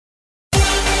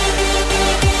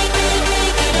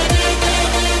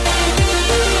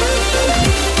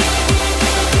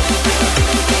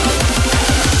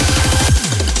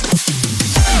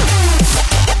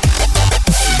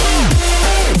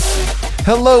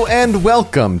Hello and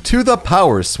welcome to the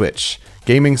PowerSwitch,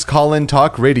 gaming's call-in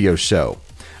talk radio show.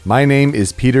 My name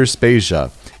is Peter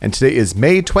Spezia, and today is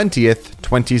May 20th,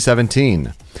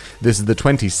 2017. This is the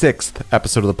 26th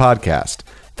episode of the podcast.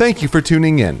 Thank you for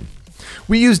tuning in.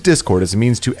 We use Discord as a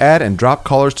means to add and drop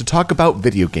callers to talk about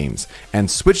video games and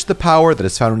switch the power that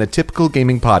is found in a typical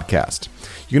gaming podcast.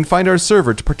 You can find our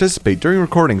server to participate during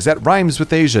recordings at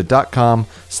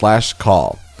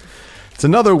rhymeswithasia.com/call. It's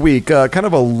another week, kind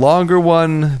of a longer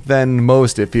one than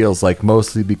most, it feels like,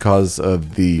 mostly because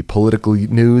of the political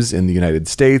news in the United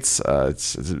States.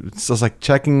 It's just like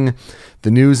checking the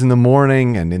news in the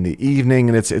morning and in the evening,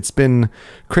 and it's been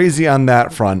crazy on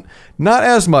that front. Not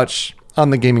as much on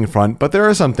the gaming front, but there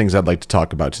are some things I'd like to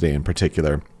talk about today in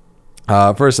particular.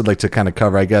 First, I'd like to kind of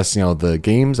cover, I guess, the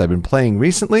games I've been playing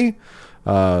recently.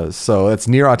 So that's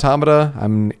Nier Automata.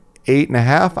 I'm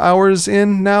 8.5 hours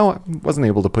in now. I wasn't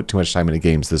able to put too much time into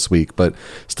games this week, but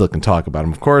still can talk about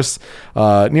them, of course.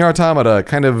 Nier Automata,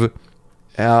 kind of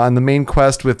on the main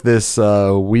quest with this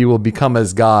we will become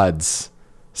as gods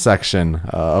section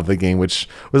of the game, which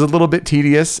was a little bit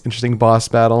tedious. Interesting boss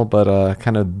battle, but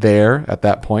kind of there at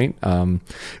that point.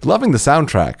 Loving the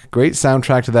soundtrack. Great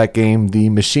soundtrack to that game. The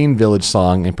Machine Village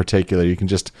song in particular. You can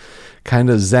just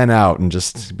kind of zen out and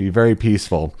just be very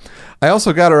peaceful. I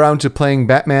also got around to playing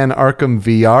Batman Arkham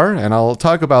VR, and I'll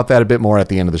talk about that a bit more at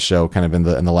the end of the show, kind of in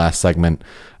the last segment.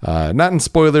 Not in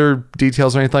spoiler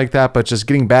details or anything like that, but just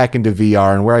getting back into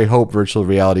VR and where I hope virtual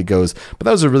reality goes. But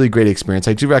that was a really great experience.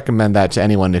 I do recommend that to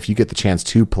anyone if you get the chance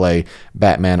to play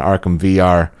Batman Arkham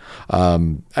VR.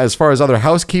 As far as other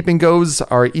housekeeping goes,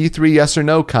 our E3 Yes or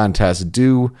No contest,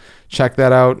 do check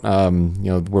that out.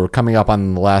 We're coming up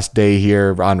on the last day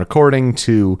here on recording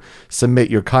to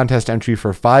submit your contest entry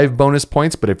for 5 bonus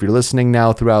points. But if you're listening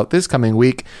now throughout this coming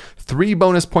week, 3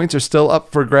 bonus points are still up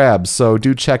for grabs. So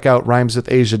do check out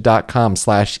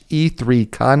rhymeswithasia.com/E3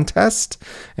 contest,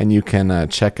 and you can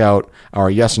check out our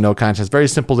yes or no contest. Very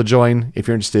simple to join if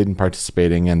you're interested in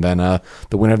participating. And then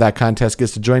the winner of that contest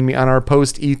gets to join me on our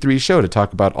post E3 show to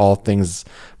talk about all things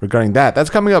regarding that.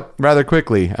 That's coming up rather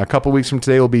quickly. A couple weeks from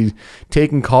today, we'll be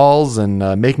taking calls and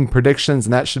making predictions,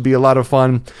 and that should be a lot of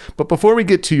fun. But before we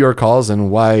get to your calls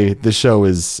and why the show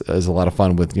is a lot of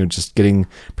fun with just getting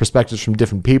perspectives from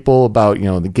different people about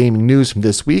the gaming news from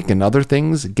this week and other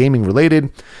things gaming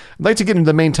related, I'd like to get into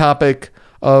the main topic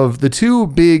of the 2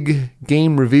 big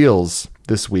game reveals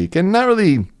this week. And not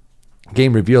really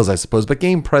game reveals, I suppose, but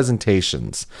game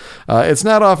presentations. It's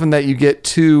not often that you get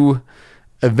 2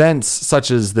 events such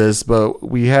as this, but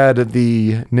we had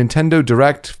the Nintendo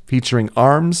Direct featuring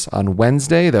ARMS on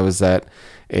Wednesday. That was at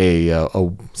a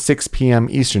 6 p.m.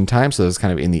 Eastern time, so it was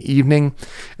kind of in the evening.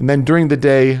 And then during the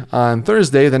day on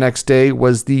Thursday, the next day,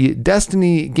 was the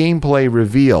Destiny gameplay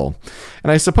reveal.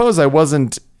 And I suppose I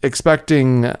wasn't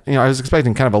expecting, I was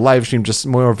expecting kind of a live stream, just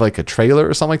more of like a trailer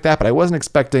or something like that, but I wasn't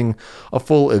expecting a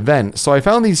full event. So I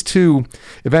found these 2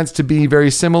 events to be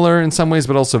very similar in some ways,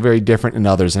 but also very different in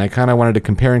others. And I kind of wanted to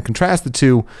compare and contrast the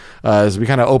 2 as we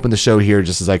kind of open the show here,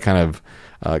 just as I kind of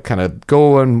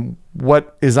go on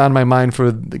what is on my mind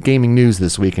for the gaming news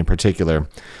this week in particular.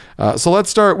 So let's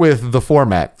start with the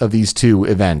format of these 2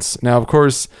 events. Now, of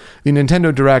course, the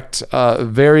Nintendo Direct,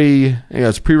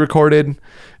 it's pre-recorded,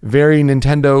 very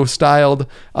Nintendo styled.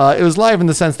 It was live in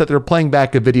the sense that they're playing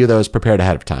back a video that was prepared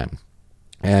ahead of time.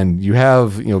 And you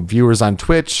have, viewers on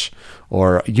Twitch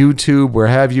or YouTube,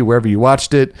 wherever you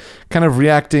watched it, kind of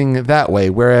reacting that way.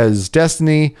 Whereas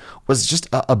Destiny was just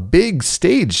a big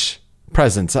stage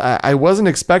presence. I wasn't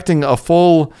expecting a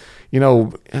full,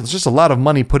 it's just a lot of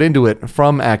money put into it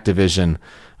from Activision.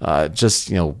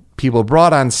 People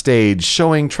brought on stage,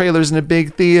 showing trailers in a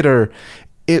big theater.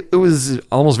 It was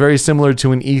almost very similar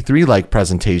to an E3-like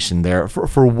presentation there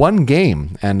for one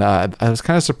game, and I was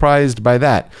kind of surprised by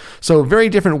that. So very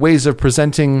different ways of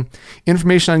presenting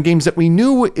information on games that we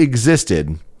knew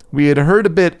existed. We had heard a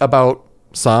bit about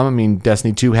some. I mean,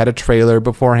 Destiny 2 had a trailer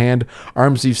beforehand.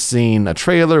 ARMS, we've seen a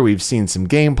trailer. We've seen some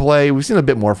gameplay. We've seen a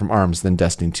bit more from ARMS than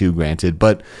Destiny 2, granted.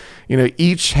 But,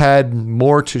 each had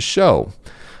more to show.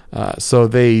 So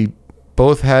they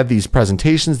both had these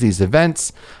presentations, these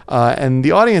events, and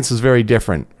the audience was very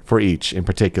different for each in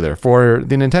particular. For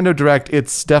the Nintendo Direct,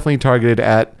 it's definitely targeted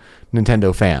at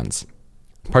Nintendo fans,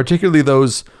 particularly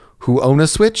those who own a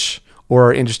Switch or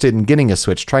are interested in getting a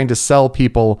Switch, trying to sell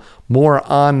people more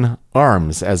on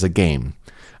ARMS as a game.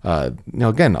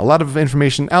 Again, a lot of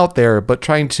information out there, but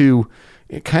trying to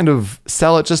kind of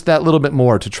sell it just that little bit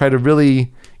more to try to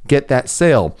really get that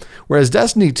sale. Whereas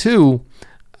Destiny 2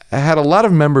 had a lot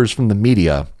of members from the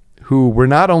media who were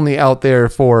not only out there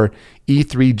for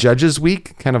E3 Judges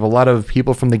Week, kind of a lot of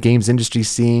people from the games industry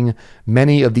seeing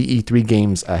many of the E3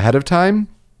 games ahead of time,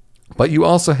 but you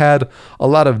also had a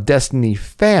lot of Destiny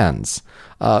fans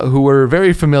who were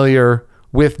very familiar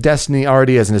with Destiny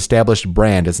already as an established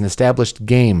brand, as an established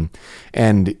game.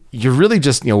 And you're really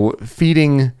just,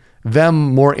 feeding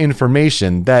them more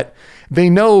information that they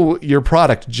know your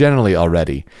product generally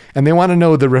already. And they want to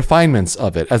know the refinements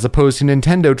of it, as opposed to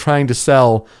Nintendo trying to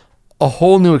sell a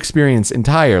whole new experience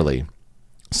entirely.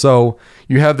 So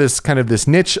you have this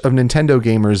niche of Nintendo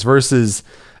gamers versus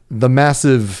the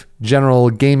massive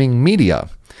general gaming media.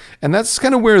 And that's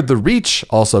kind of where the reach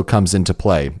also comes into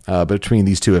play between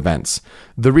these two events.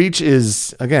 The reach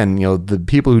is, again, the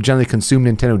people who generally consume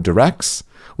Nintendo Directs,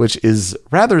 which is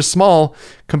rather small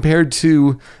compared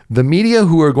to the media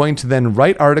who are going to then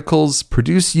write articles,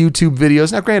 produce YouTube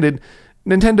videos. Now, granted,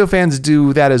 Nintendo fans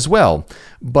do that as well,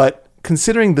 but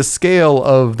considering the scale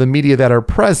of the media that are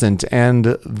present and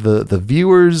the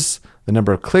viewers, the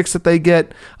number of clicks that they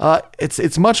get,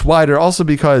 it's much wider. Also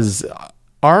because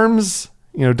ARMS,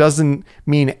 doesn't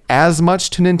mean as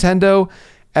much to Nintendo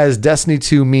as Destiny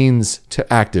 2 means to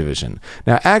Activision.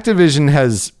 Now, Activision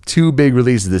has two big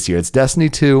releases this year. It's Destiny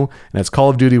 2 and it's Call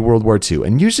of Duty World War II.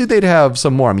 And usually they'd have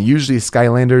some more. Usually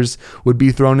Skylanders would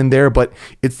be thrown in there, but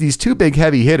it's these two big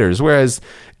heavy hitters. Whereas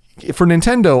for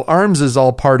Nintendo, ARMS is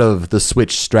all part of the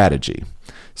Switch strategy.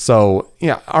 So,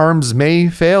 ARMS may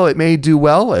fail. It may do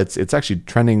well. It's actually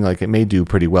trending like it may do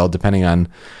pretty well depending on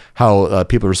how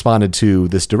people responded to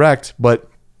this direct. But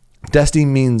Destiny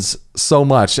means so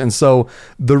much. And so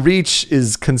the reach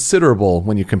is considerable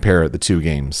when you compare the two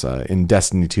games in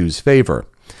Destiny 2's favor.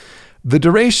 The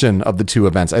duration of the two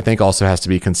events, I think, also has to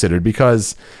be considered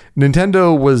because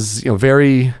Nintendo was,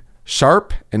 very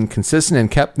sharp and consistent and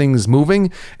kept things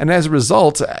moving. And as a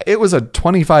result, it was a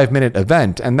 25-minute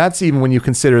event. And that's even when you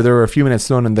consider there were a few minutes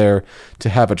thrown in there to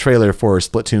have a trailer for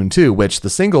Splatoon 2, which the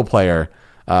single player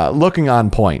looking on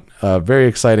point. Very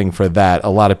exciting for that. A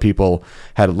lot of people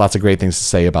had lots of great things to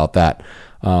say about that.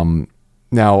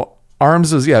 Now,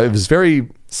 ARMS was, it was very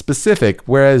specific,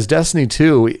 whereas Destiny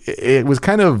 2, it was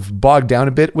kind of bogged down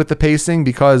a bit with the pacing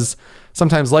because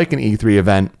sometimes like an E3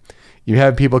 event, you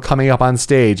have people coming up on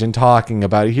stage and talking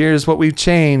about here's what we've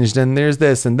changed and there's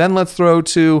this, and then let's throw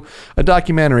to a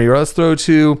documentary or let's throw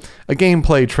to a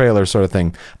gameplay trailer sort of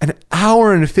thing. An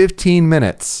hour and 15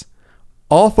 minutes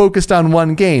all focused on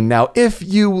one game. Now, if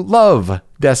you love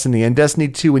Destiny and Destiny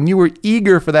 2 and you were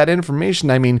eager for that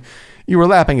information, you were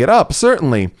lapping it up,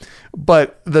 certainly.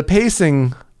 But the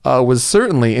pacing was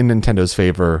certainly in Nintendo's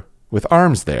favor with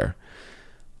ARMS there.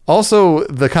 Also,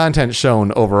 the content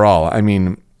shown overall.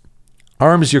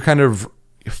 ARMS, you're kind of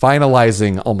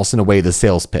finalizing almost in a way the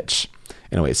sales pitch.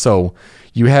 Anyway, so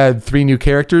you had 3 new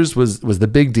characters was the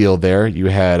big deal there. You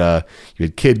had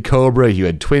Kid Cobra, you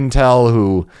had Twintel,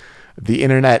 who the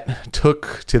internet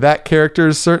took to that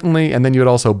character, certainly. And then you had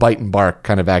also Bite and Bark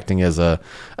kind of acting as a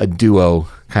duo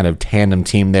kind of tandem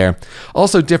team there.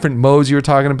 Also different modes you were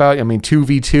talking about.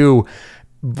 2v2,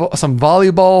 some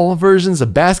volleyball versions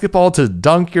of basketball to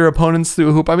dunk your opponents through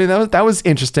a hoop. That was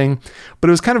interesting, but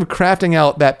it was kind of crafting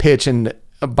out that pitch. And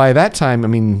by that time,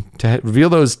 to reveal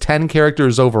those 10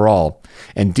 characters overall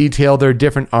and detail their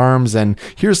different arms, and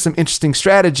here's some interesting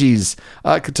strategies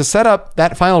to set up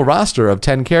that final roster of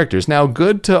 10 characters. Now,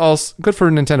 good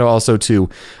for Nintendo also to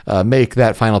make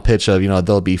that final pitch of,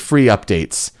 there'll be free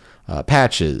updates,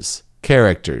 patches,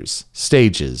 characters,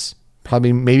 stages,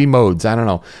 probably maybe modes, I don't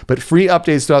know, but free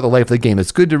updates throughout the life of the game.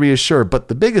 It's good to reassure, but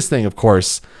the biggest thing, of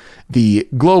course, the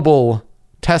global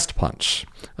test punch,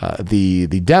 the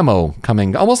demo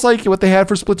coming almost like what they had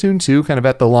for Splatoon 2 kind of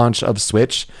at the launch of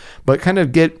Switch, but kind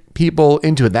of get people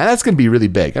into it. That's going to be really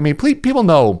big. People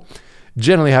know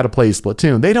generally how to play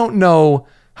Splatoon. They don't know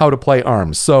how to play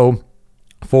ARMS. So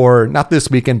for not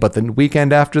this weekend, but the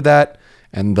weekend after that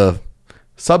and the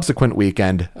subsequent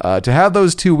weekend, to have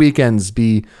those 2 weekends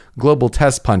be global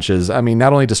test punches,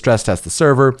 not only to stress test the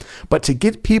server, but to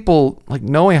get people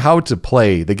knowing how to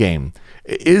play the game.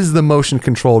 Is the motion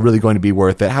control really going to be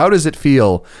worth it? How does it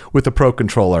feel with the Pro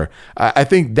Controller? I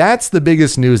think that's the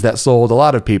biggest news that sold a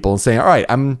lot of people and saying, all right,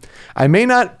 I may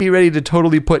not be ready to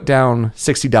totally put down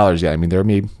 $60 yet. There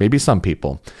may be some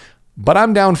people, but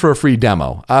I'm down for a free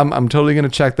demo. I'm totally going to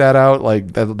check that out.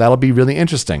 That'll be really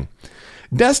interesting.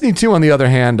 Destiny 2, on the other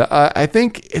hand, I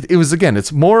think it was, again,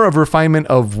 it's more of a refinement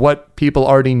of what people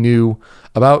already knew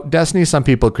about Destiny. Some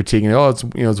people critiquing, it's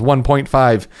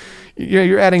 1.5.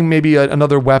 You're adding maybe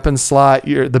another weapon slot.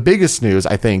 The biggest news,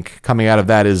 I think, coming out of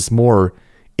that is more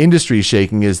industry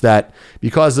shaking, is that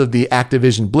because of the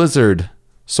Activision Blizzard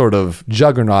sort of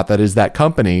juggernaut that is that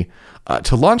company,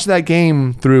 to launch that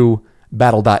game through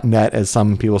Battle.net, as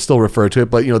some people still refer to it,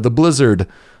 but the Blizzard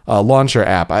launcher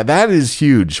app, that is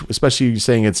huge, especially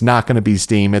saying it's not going to be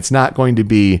Steam. It's not going to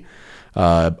be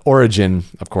Origin,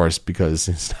 of course, because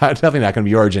it's definitely not going to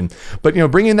be Origin. But,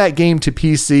 bringing that game to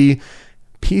PC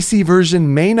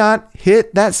version may not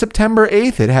hit that September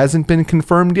 8th. It hasn't been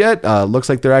confirmed yet. Looks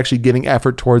like they're actually giving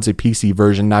effort towards a PC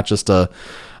version, not just a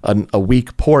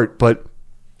weak port. But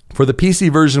for the PC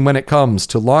version, when it comes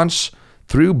to launch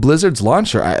through Blizzard's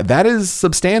launcher, that is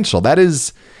substantial. That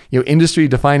is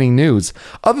industry-defining news.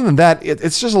 Other than that,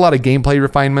 it's just a lot of gameplay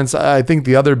refinements. I think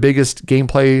the other biggest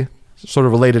gameplay sort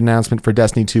of related announcement for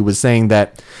Destiny 2 was saying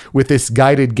that with this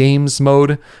guided games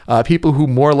mode, people who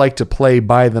more like to play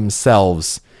by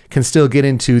themselves can still get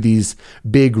into these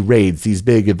big raids, these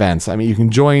big events. I mean, you can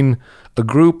join a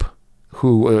group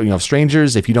who,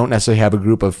 strangers, if you don't necessarily have a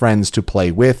group of friends to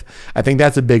play with. I think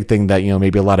that's a big thing that,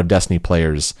 maybe a lot of Destiny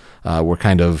players were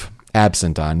kind of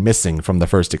absent on, missing from the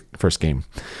first game.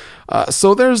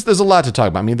 So there's a lot to talk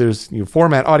about. I mean, there's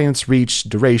format, audience reach,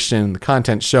 duration, the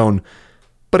content shown,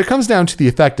 but it comes down to the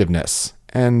effectiveness.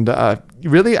 And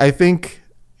really, I think,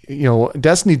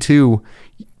 Destiny 2,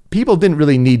 people didn't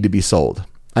really need to be sold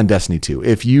on Destiny 2.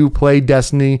 If you played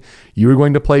Destiny, you were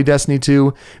going to play Destiny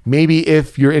 2. Maybe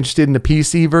if you're interested in the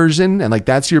PC version and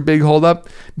that's your big holdup,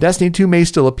 Destiny 2 may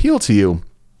still appeal to you.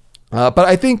 But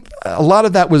I think a lot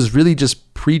of that was really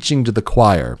just preaching to the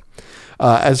choir.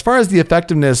 As far as the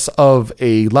effectiveness of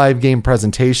a live game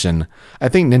presentation, I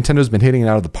think Nintendo's been hitting it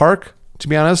out of the park, to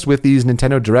be honest, with these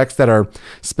Nintendo Directs that are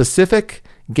specific,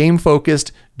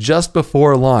 game-focused, just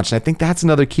before launch. And I think that's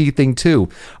another key thing, too.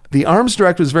 The ARMS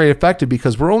Direct was very effective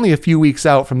because we're only a few weeks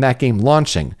out from that game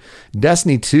launching.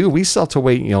 Destiny 2, we still have to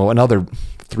wait, another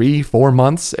 3-4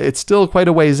 months. It's still quite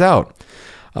a ways out.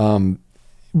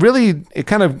 Really, it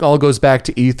kind of all goes back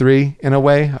to E3 in a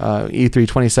way. E3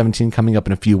 2017 coming up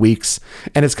in a few weeks.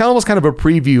 And it's almost kind of a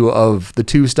preview of the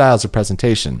two styles of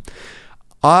presentation.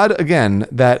 Odd, again,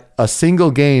 that a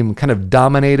single game kind of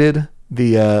dominated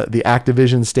the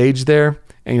Activision stage there.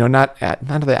 And, not that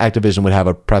Activision would have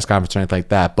a press conference or anything like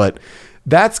that, but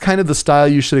that's kind of the style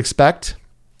you should expect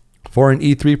for an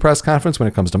E3 press conference when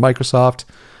it comes to Microsoft,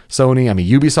 Sony. I mean,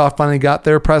 Ubisoft finally got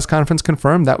their press conference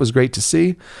confirmed. That was great to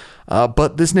see.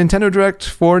 But this Nintendo Direct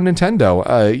for Nintendo,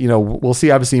 we'll see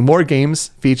obviously more games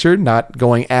featured, not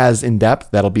going as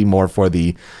in-depth. That'll be more for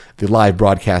the live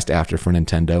broadcast after for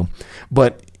Nintendo.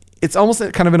 But it's almost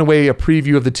kind of in a way a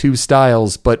preview of the two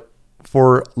styles, but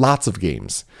for lots of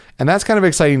games. And that's kind of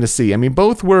exciting to see. I mean,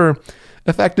 both were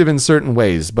effective in certain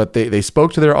ways, but they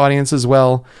spoke to their audience as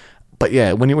well. But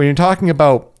yeah, when you're talking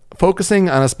about focusing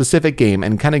on a specific game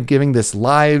and kind of giving this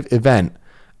live event,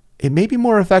 it may be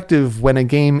more effective when a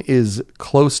game is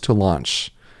close to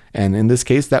launch. And in this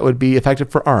case, that would be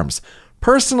effective for ARMS.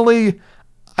 Personally,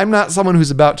 I'm not someone who's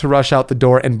about to rush out the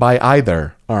door and buy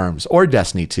either ARMS or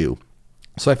Destiny 2.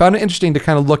 So I found it interesting to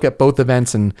kind of look at both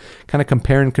events and kind of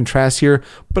compare and contrast here,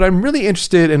 but I'm really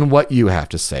interested in what you have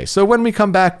to say. So when we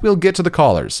come back, we'll get to the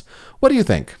callers. What do you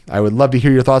think? I would love to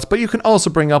hear your thoughts, but you can also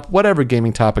bring up whatever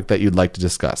gaming topic that you'd like to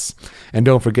discuss. And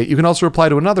don't forget, you can also reply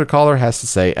to another caller has to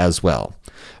say as well.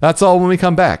 That's all when we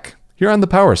come back here on the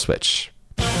Power Switch.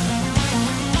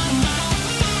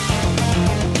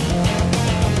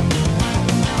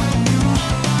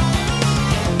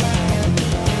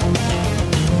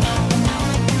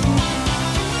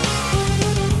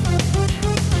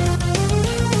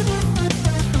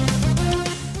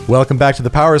 Welcome back to the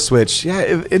Power Switch.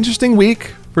 Yeah, interesting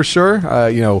week for sure.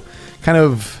 Kind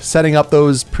of setting up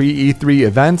those pre-E3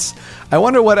 events. I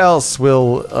wonder what else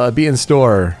will be in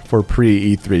store for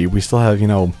pre-E3. We still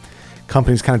have,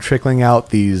 companies kind of trickling out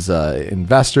these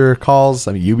investor calls.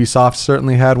 I mean, Ubisoft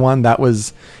certainly had one. That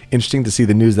was interesting to see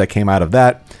the news that came out of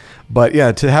that. But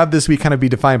yeah, to have this week kind of be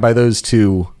defined by those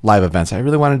two live events, I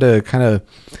really wanted to kind of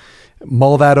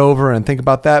mull that over and think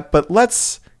about that. But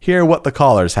let's hear what the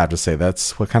callers have to say.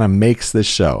 That's what kind of makes this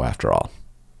show, after all.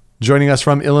 Joining us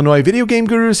from Illinois, Video Game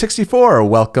Guru 64.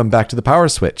 Welcome back to the Power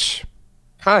Switch.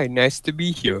 Hi, nice to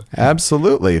be here.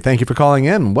 Absolutely. Thank you for calling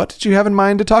in. What did you have in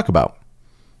mind to talk about?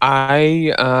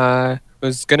 I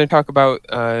was going to talk about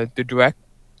the Direct,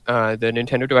 the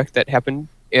Nintendo Direct that happened,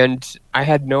 and I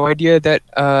had no idea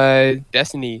that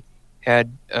Destiny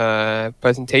had a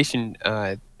presentation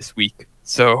this week.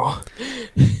 So,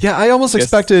 yeah, I almost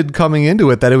expected coming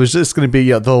into it that it was just going to be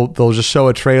they'll just show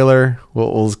a trailer.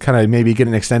 We'll kind of maybe get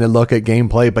an extended look at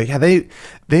gameplay. But yeah,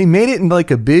 they made it in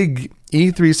like a big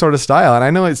E3 sort of style. And I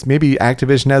know it's maybe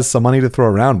Activision has some money to throw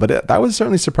around, but that was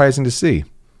certainly surprising to see.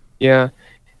 Yeah,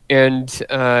 and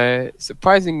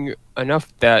surprising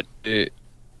enough that the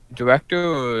director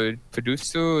or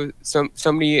producer,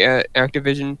 somebody at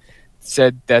Activision,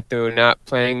 said that they're not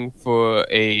planning for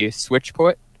a Switch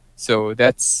port. So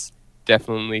that's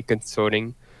definitely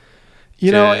concerning to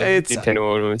It's Nintendo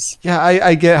owners. yeah,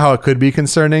 I get how it could be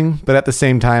concerning, but at the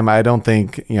same time, I don't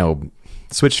think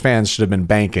Switch fans should have been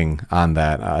banking on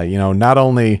that. Not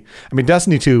only, I mean,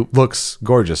 Destiny 2 looks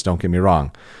gorgeous. Don't get me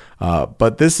wrong,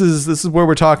 but this is where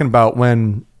we're talking about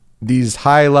when these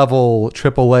high level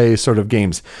AAA sort of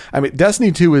games. I mean,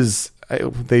 Destiny 2 is.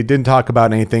 They didn't talk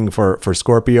about anything for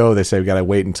Scorpio. They say we got to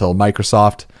wait until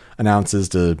Microsoft announces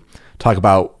to talk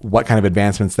about what kind of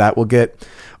advancements that will get.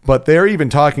 But they're even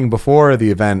talking before the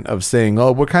event of saying,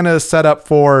 oh, we're kind of set up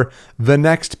for the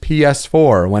next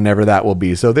PS4, whenever that will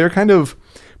be. So they're kind of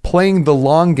playing the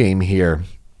long game here.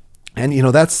 And,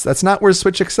 that's not where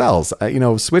Switch excels.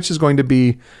 Switch is going to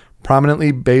be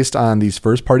prominently based on these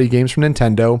first party games from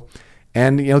Nintendo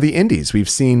and, the indies. We've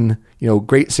seen,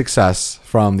 great success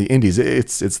from the indies.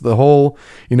 It's the whole,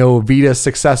 Vita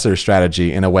successor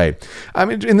strategy in a way. I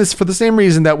mean, in this, for the same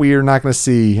reason that we are not going to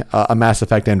see a Mass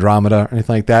Effect Andromeda or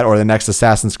anything like that, or the next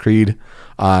Assassin's Creed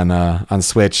on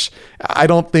Switch. I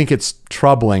don't think it's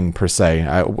troubling per se,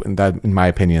 in my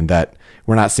opinion, that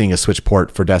we're not seeing a Switch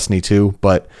port for Destiny 2,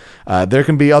 but there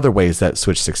can be other ways that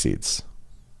Switch succeeds.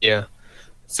 Yeah.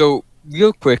 So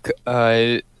real quick,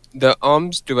 the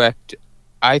ARMS Direct,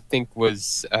 I think,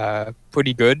 was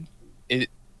pretty good. It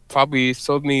probably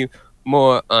sold me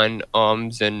more on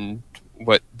ARMS and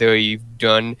what they've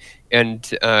done, and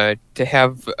to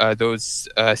have those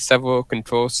several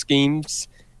control schemes,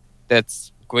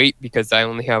 that's great because I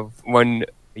only have one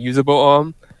usable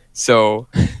ARM. So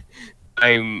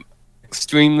I'm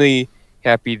extremely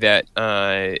happy that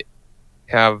I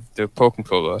have the Pro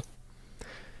Controller.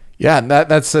 Yeah,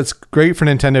 that's great for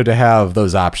Nintendo to have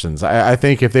those options. I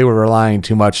think if they were relying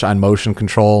too much on motion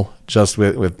control, just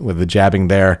with the jabbing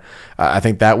there, I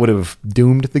think that would have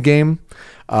doomed the game.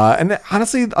 And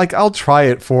honestly, I'll try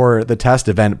it for the test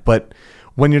event, but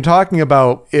when you're talking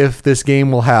about if this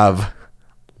game will have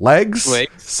legs,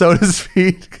 so to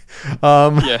speak,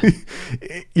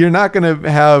 you're not going to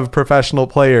have professional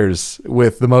players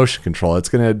with the motion control. It's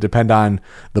going to depend on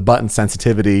the button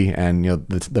sensitivity and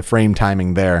the frame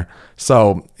timing there.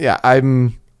 So yeah,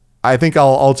 I think I'll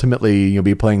ultimately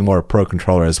be playing more Pro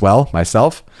Controller as well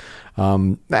myself.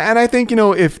 And I think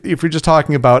if you're just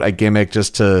talking about a gimmick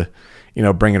just to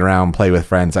bring it around, play with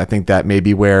friends, I think that may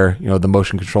be where the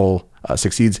motion control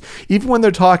succeeds. Even when they're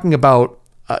talking about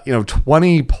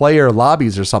 20 player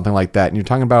lobbies or something like that, and you're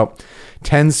talking about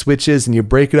 10 switches and you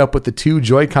break it up with the 2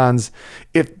 Joy-Cons,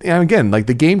 again,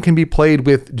 the game can be played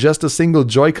with just a single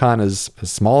Joy-Con, as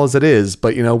small as it is,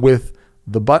 but with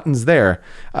the buttons there,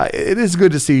 it is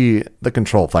good to see the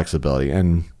control flexibility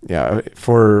and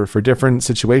for different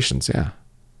situations.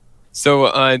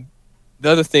 So the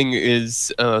other thing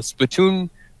is Splatoon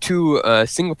 2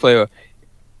 single player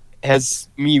has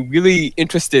me really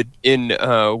interested in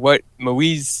what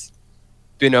Marie's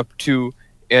been up to.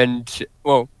 And,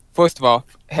 well, first of all,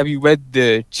 have you read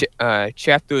the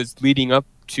chapters leading up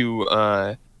to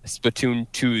Splatoon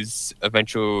 2's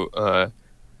eventual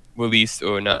release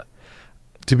or not?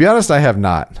 To be honest, I have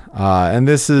not. And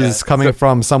this is coming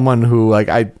from someone who,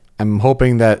 I'm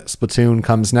hoping that Splatoon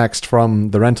comes next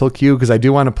from the rental queue, because I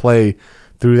do want to play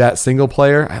through that single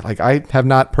player. I have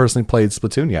not personally played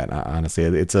Splatoon yet. Honestly,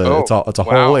 it's a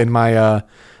hole in my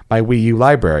my Wii U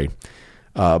library.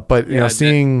 But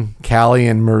seeing Callie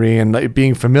and Marie and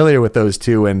being familiar with those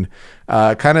two, and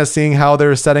kind of seeing how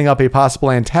they're setting up a possible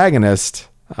antagonist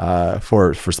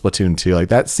for Splatoon 2,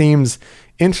 that seems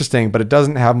interesting, but it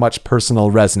doesn't have much personal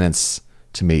resonance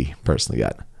to me personally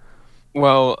yet.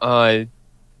 Well,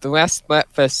 the last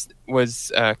Splatfest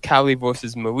was Callie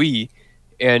versus Marie.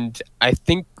 And I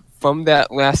think from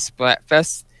that last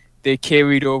Splatfest, they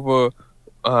carried over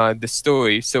the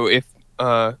story. So if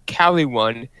Callie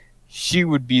won, she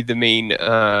would be the main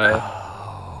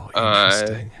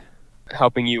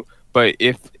helping you. But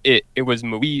if it was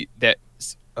Marie that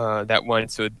won,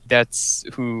 so that's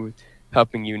who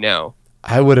helping you now.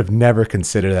 I would have never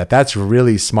considered that. That's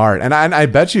really smart, and I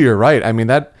bet you're right. I mean,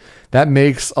 that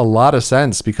makes a lot of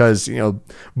sense, because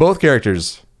both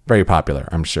characters very popular,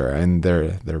 I'm sure, and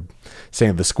they're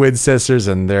saying the Squid Sisters,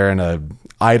 and they're in a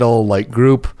idol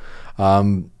group.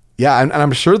 And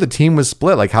I'm sure the team was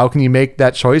split. How can you make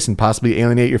that choice and possibly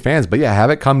alienate your fans? But have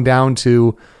it come down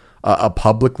to a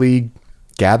publicly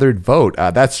gathered vote.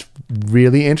 That's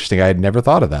really interesting. I had never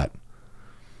thought of that.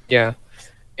 Yeah,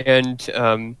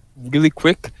 and really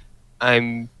quick,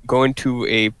 I'm going to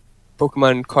a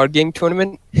Pokemon card game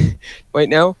tournament right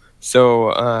now,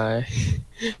 so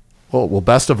Well,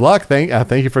 best of luck. Thank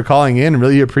you for calling in.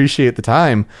 Really appreciate the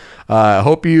time.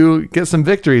 Hope you get some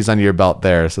victories under your belt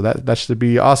there. So that should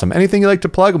be awesome. Anything you like to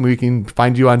plug? We can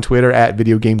find you on Twitter at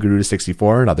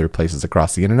VideoGameGuru64 and other places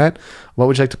across the internet. What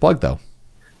would you like to plug though?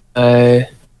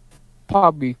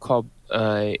 Probably called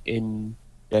in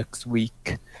next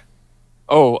week.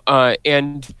 Oh,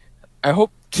 and I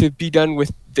hope to be done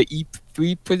with the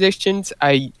E3 positions.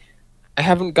 I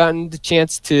haven't gotten the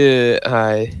chance to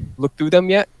look through them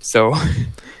yet, so.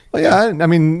 Well, yeah, I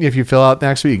mean, if you fill out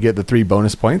next week, you get the 3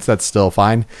 bonus points. That's still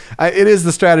fine. It is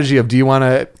the strategy of, do you want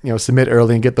to submit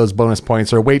early and get those bonus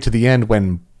points, or wait to the end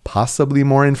when possibly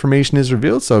more information is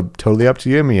revealed? So totally up to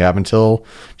you. I mean, you have until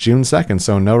June 2nd,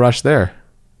 so no rush there.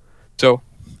 So,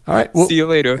 all right. Well, see you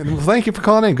later. Well, thank you for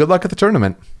calling in. Good luck at the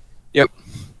tournament. Yep.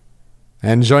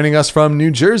 And joining us from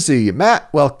New Jersey,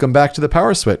 Matt. Welcome back to the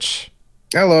PowerSwitch.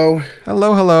 Hello.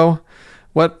 Hello.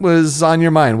 What was on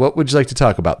your mind? What would you like to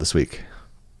talk about this week?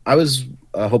 I was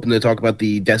hoping to talk about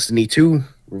the Destiny 2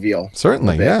 reveal.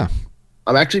 Certainly, yeah.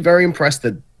 I'm actually very impressed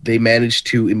that they managed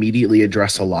to immediately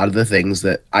address a lot of the things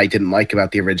that I didn't like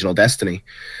about the original Destiny.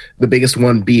 The biggest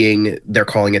one being they're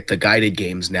calling it the guided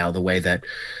games now, the way that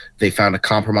they found a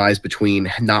compromise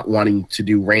between not wanting to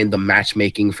do random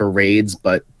matchmaking for raids,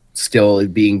 but still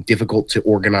it being difficult to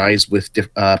organize with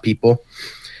people.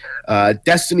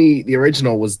 Destiny, the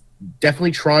original, was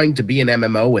definitely trying to be an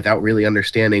MMO without really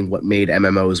understanding what made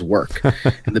MMOs work.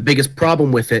 And the biggest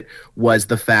problem with it was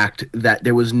the fact that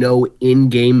there was no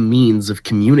in-game means of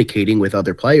communicating with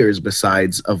other players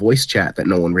besides a voice chat that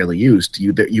no one really used.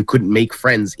 You couldn't make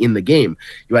friends in the game.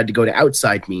 You had to go to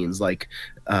outside means like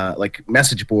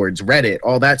message boards, Reddit,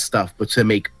 all that stuff, but to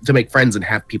make friends and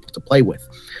have people to play with.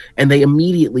 And they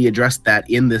immediately addressed that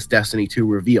in this Destiny 2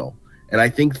 reveal. And I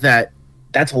think that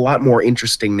that's a lot more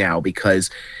interesting now, because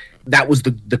that was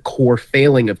the core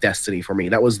failing of Destiny for me.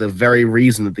 That was the very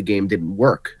reason that the game didn't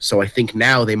work. So I think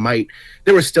now there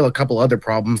were still a couple other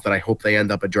problems that I hope they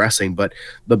end up addressing, but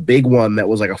the big one that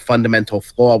was like a fundamental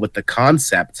flaw with the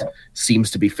concept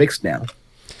seems to be fixed now.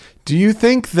 Do you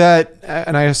think that,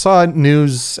 and I saw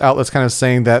news outlets kind of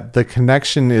saying that the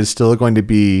connection is still going to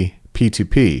be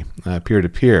P2P,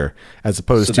 peer-to-peer, as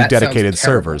opposed to dedicated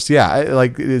servers? Yeah,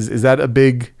 is that a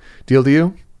big deal to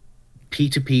you?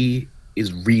 P2P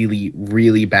is really,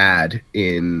 really bad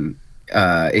in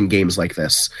games like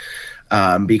this,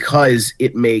 because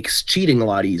it makes cheating a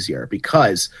lot easier,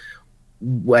 because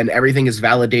when everything is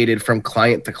validated from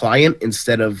client to client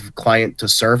instead of client to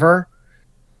server,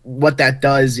 what that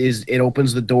does is it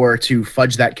opens the door to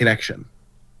fudge that connection.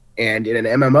 And in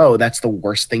an MMO, that's the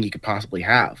worst thing you could possibly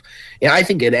have. And I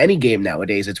think in any game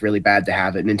nowadays, it's really bad to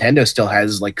have it. Nintendo still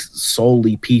has like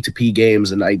solely P2P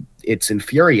games, and it's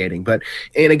infuriating. But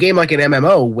in a game like an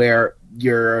MMO where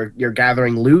you're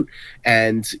gathering loot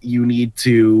and you need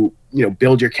to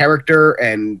build your character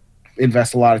and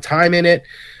invest a lot of time in it,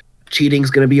 cheating's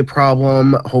going to be a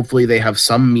problem. Hopefully they have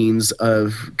some means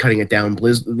of cutting it down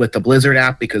with the Blizzard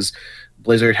app, because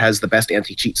Blizzard has the best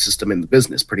anti-cheat system in the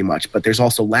business, pretty much. But there's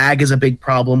also lag is a big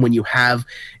problem when you have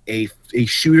a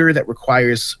shooter that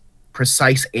requires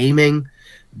precise aiming.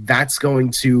 That's going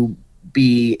to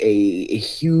be a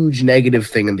huge negative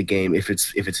thing in the game if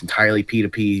it's entirely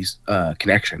P2P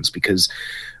connections, because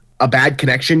a bad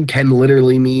connection can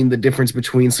literally mean the difference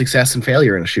between success and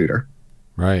failure in a shooter.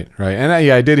 Right. And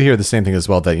I did hear the same thing as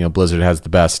well, that Blizzard has the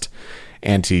best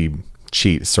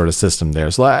anti-cheat sort of system there.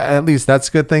 So at least that's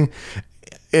a good thing.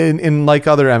 In like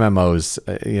other MMOs,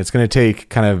 it's going to take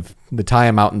kind of the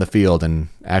time out in the field and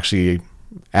actually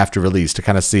after release to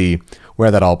kind of see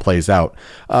where that all plays out.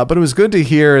 But it was good to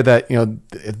hear that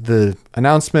the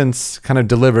announcements kind of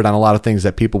delivered on a lot of things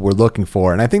that people were looking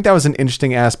for, and I think that was an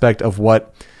interesting aspect of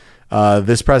what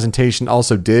this presentation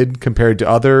also did compared to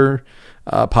other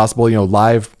possible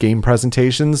live game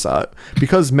presentations,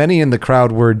 because many in the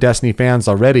crowd were Destiny fans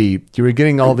already. You were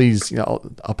getting all these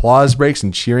applause breaks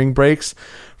and cheering breaks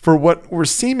for what were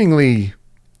seemingly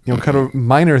kind of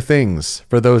minor things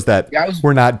for those that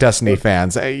were not Destiny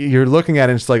fans. You're looking at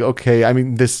it and it's like, okay, I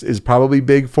mean, this is probably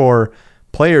big for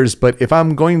players, but if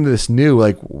I'm going to this new,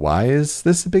 why is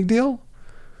this a big deal?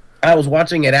 I was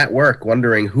watching it at work,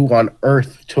 wondering who on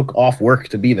earth took off work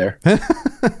to be there.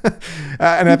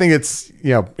 And I think it's,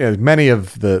 many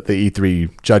of the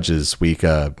E3 Judges Week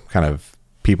kind of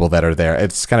people that are there.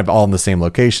 It's kind of all in the same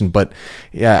location. But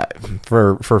yeah,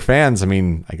 for fans, I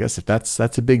mean, I guess if that's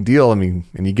a big deal, I mean,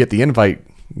 and you get the invite,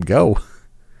 go.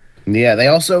 Yeah,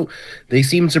 they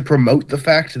seem to promote the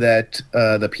fact that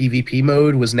the PvP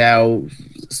mode was now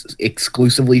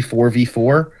exclusively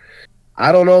 4v4.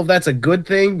 I don't know if that's a good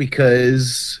thing,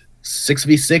 because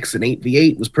 6v6 and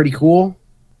 8v8 was pretty cool.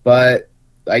 but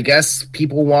I guess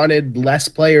people wanted less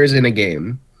players in a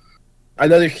game.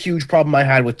 Another huge problem I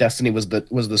had with Destiny was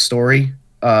the story,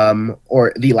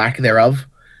 or the lack thereof.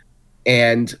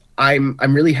 And I'm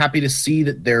really happy to see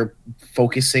that they're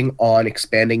focusing on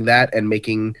expanding that and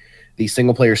making the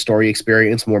single player story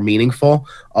experience more meaningful.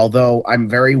 Although I'm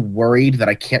very worried that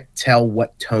I can't tell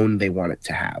what tone they want it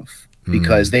to have,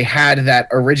 because they had that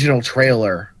original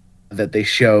trailer that they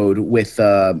showed with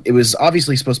it was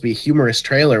obviously supposed to be a humorous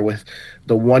trailer with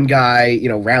the one guy,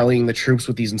 rallying the troops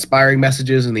with these inspiring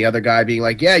messages, and the other guy being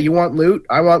like, yeah, you want loot?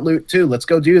 I want loot too. Let's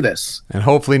go do this. And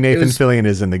hopefully Nathan Fillion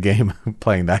is in the game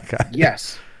playing that guy.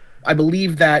 Yes. I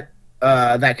believe that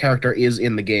that character is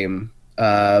in the game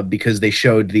because they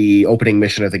showed the opening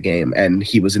mission of the game, and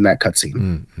he was in that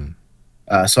cutscene.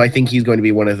 So I think he's going to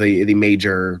be one of the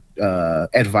major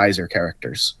advisor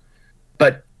characters.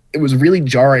 But it was really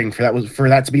jarring for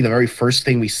that to be the very first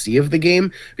thing we see of the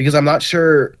game, because I'm not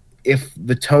sure if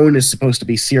the tone is supposed to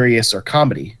be serious or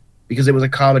comedy, because it was a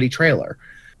comedy trailer.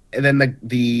 And then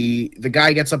the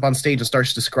guy gets up on stage and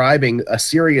starts describing a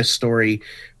serious story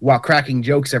while cracking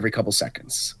jokes every couple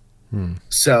seconds.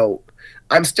 So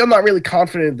I'm still not really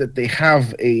confident that they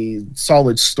have a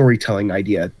solid storytelling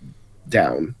idea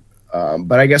down.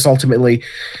 But I guess ultimately,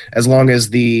 as long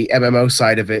as the MMO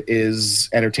side of it is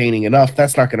entertaining enough,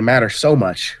 that's not going to matter so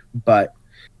much. But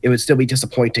it would still be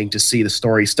disappointing to see the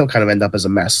story still kind of end up as a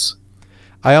mess.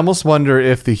 I almost wonder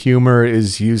if the humor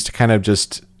is used to kind of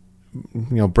just,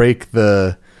 break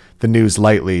the news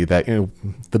lightly. That,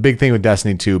 the big thing with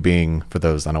Destiny 2 being, for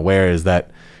those unaware, is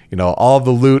that, all of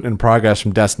the loot and progress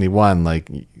from Destiny 1,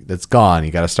 that's gone.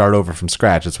 You got to start over from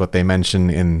scratch. It's what they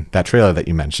mentioned in that trailer that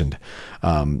you mentioned.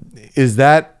 Is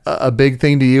that a big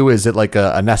thing to you? Is it like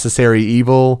a necessary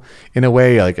evil in a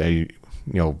way?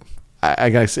 I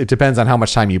guess it depends on how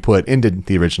much time you put into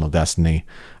the original Destiny.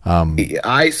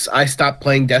 I stopped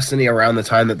playing Destiny around the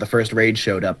time that the first raid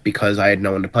showed up because I had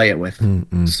no one to play it with.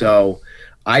 So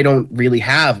I don't really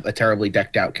have a terribly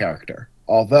decked out character.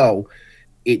 Although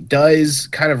it does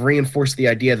kind of reinforce the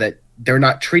idea that they're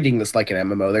not treating this like an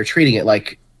MMO. They're treating it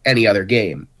like any other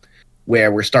game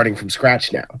where we're starting from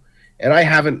scratch now. And I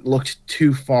haven't looked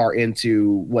too far into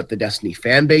what the Destiny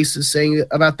fan base is saying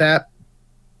about that.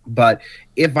 But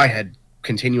if I had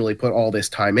continually put all this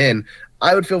time in,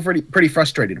 I would feel pretty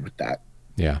frustrated with that.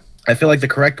 Yeah. I feel like the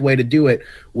correct way to do it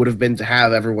would have been to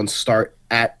have everyone start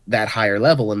at that higher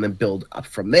level and then build up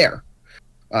from there,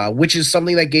 which is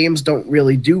something that games don't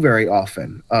really do very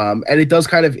often. And it does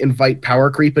kind of invite power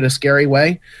creep in a scary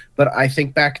way. But I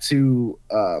think back to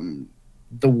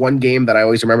the one game that I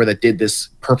always remember that did this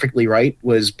perfectly right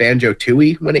was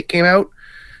Banjo-Tooie when it came out.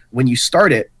 When you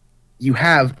start it, you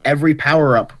have every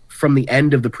power-up from the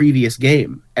end of the previous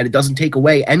game, and it doesn't take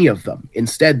away any of them.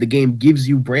 Instead, the game gives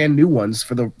you brand new ones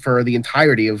for the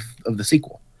entirety of the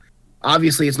sequel.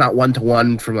 Obviously, it's not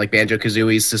one-to-one from like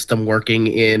Banjo-Kazooie's system working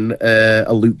in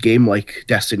a loot game like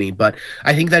Destiny, but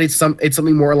I think that it's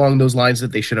something more along those lines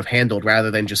that they should have handled rather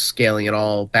than just scaling it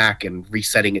all back and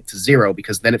resetting it to zero,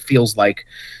 because then it feels like,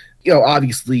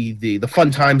 obviously the fun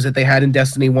times that they had in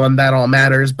Destiny 1, that all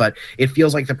matters, but it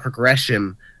feels like the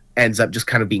progression ends up just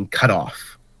kind of being cut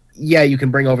off. Yeah, you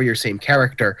can bring over your same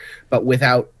character, but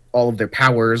without all of their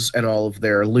powers and all of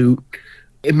their loot,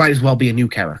 it might as well be a new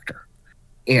character.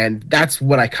 And that's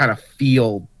what I kind of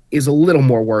feel is a little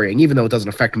more worrying, even though it doesn't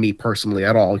affect me personally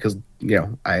at all, because,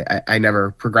 I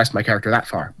never progressed my character that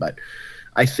far. But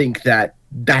I think that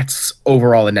that's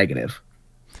overall a negative.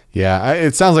 Yeah,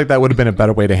 it sounds like that would have been a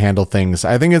better way to handle things.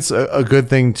 I think it's a good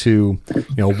thing to,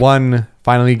 one,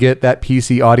 finally get that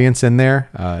PC audience in there.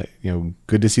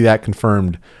 Good to see that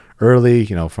confirmed early,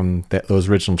 from those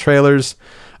original trailers.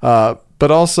 But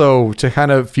also to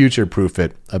kind of future-proof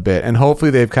it a bit. And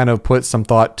hopefully they've kind of put some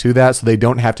thought to that so they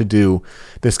don't have to do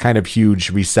this kind of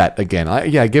huge reset again.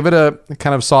 Give it a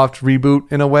kind of soft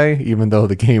reboot in a way, even though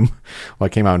the game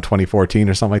came out in 2014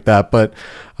 or something like that. But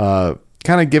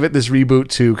kind of give it this reboot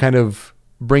to kind of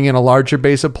bring in a larger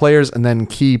base of players and then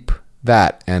keep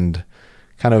that and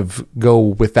kind of go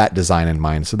with that design in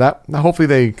mind. So that hopefully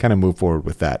they kind of move forward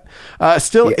with that.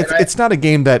 It's not a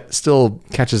game that still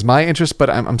catches my interest, but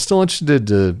I'm still interested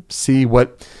to see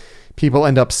what people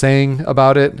end up saying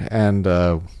about it and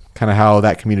kind of how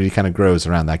that community kind of grows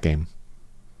around that game.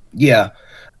 Yeah,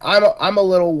 I'm a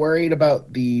little worried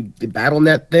about the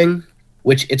BattleNet thing,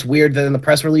 which it's weird that in the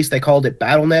press release they called it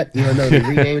BattleNet, even though they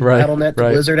renamed BattleNet to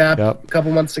Blizzard app a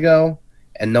couple months ago,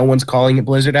 and no one's calling it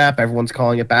Blizzard app. Everyone's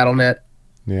calling it BattleNet.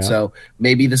 Yeah. So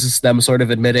maybe this is them sort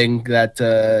of admitting that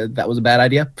that was a bad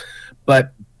idea.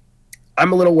 But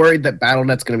I'm a little worried that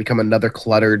BattleNet's going to become another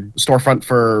cluttered storefront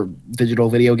for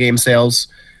digital video game sales.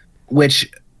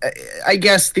 which I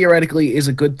guess theoretically is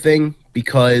a good thing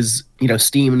because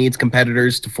Steam needs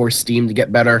competitors to force Steam to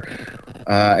get better,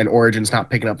 and Origin's not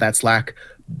picking up that slack.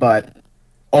 But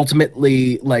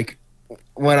ultimately, like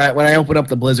when I open up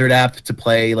the Blizzard app to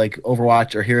play like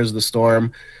Overwatch or Heroes of the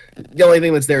Storm, the only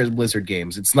thing that's there is Blizzard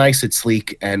games. It's nice, it's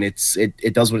sleek, and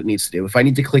it does what it needs to do. If I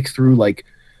need to click through like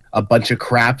a bunch of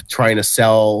crap trying to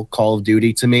sell Call of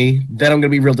Duty to me, then I'm gonna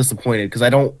be real disappointed because I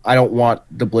don't want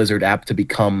the Blizzard app to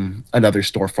become another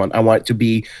storefront. I want it to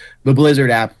be the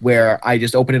Blizzard app where I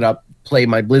just open it up, play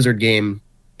my Blizzard game,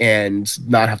 and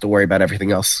not have to worry about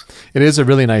everything else. It is a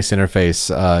really nice interface.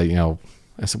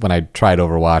 When I tried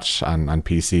Overwatch on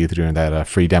PC during that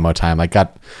free demo time, I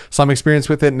got some experience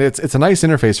with it, and it's a nice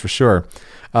interface for sure.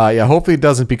 Hopefully it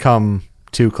doesn't become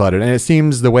too cluttered. And it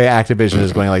seems the way Activision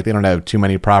is going, like they don't have too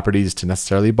many properties to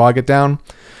necessarily bog it down.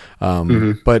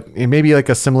 But it may be like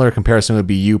a similar comparison would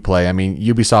be Uplay. I mean,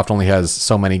 Ubisoft only has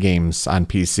so many games on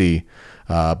PC.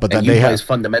 But then they have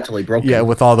fundamentally broken. Yeah,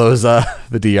 with all those the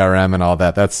DRM and all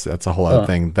that. That's a whole other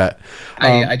thing. That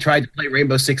I tried to play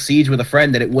Rainbow Six Siege with a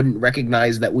friend, and it wouldn't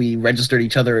recognize that we registered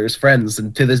each other as friends.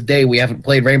 And to this day, we haven't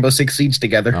played Rainbow Six Siege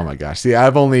together. Oh my gosh! See,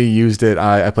 I've only used it.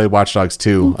 I played Watch Dogs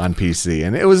 2 on PC,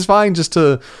 and it was fine just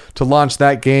to launch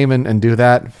that game and do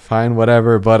that. Fine,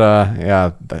 whatever. But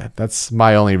that's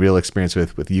my only real experience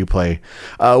with Uplay.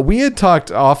 We had talked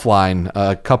offline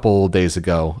a couple days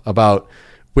ago about,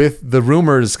 with the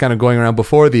rumors kind of going around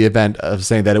before the event of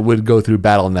saying that it would go through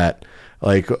Battle.net,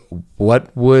 like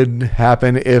what would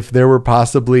happen if there were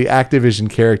possibly Activision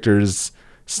characters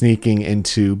sneaking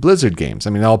into Blizzard games?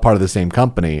 I mean, all part of the same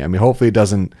company. I mean, hopefully it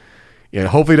doesn't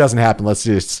happen. Let's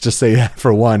just say that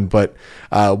for one. But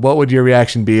what would your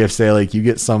reaction be if, say, like you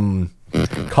get some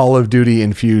Call of Duty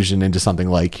infusion into something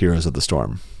like Heroes of the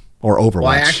Storm or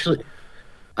Overwatch? Well,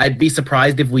 I'd be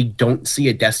surprised if we don't see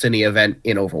a Destiny event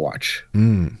in Overwatch,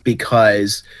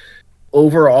 because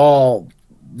overall,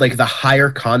 like the higher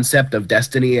concept of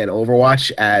Destiny and Overwatch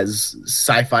as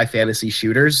sci-fi fantasy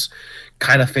shooters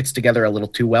kind of fits together a little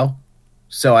too well.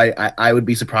 So I would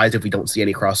be surprised if we don't see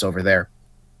any crossover there.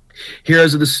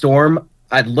 Heroes of the Storm,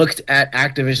 I'd looked at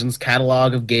Activision's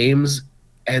catalog of games,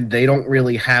 and they don't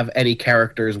really have any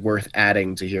characters worth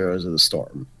adding to Heroes of the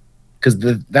Storm. Because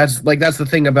that's the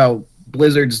thing about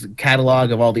Blizzard's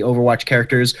catalog of all the Overwatch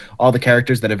characters, all the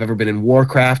characters that have ever been in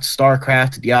Warcraft,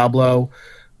 StarCraft, Diablo.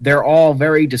 They're all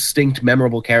very distinct,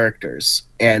 memorable characters.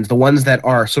 And the ones that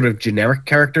are sort of generic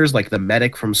characters, like the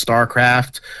medic from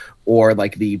StarCraft or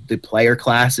like the player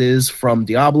classes from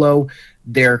Diablo,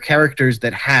 they're characters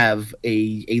that have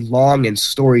a long and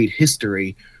storied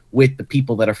history with the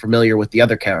people that are familiar with the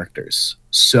other characters.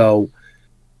 So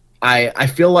I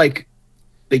feel like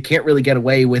they can't really get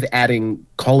away with adding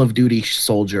Call of Duty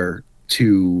soldier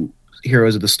to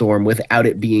Heroes of the Storm without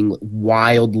it being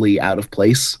wildly out of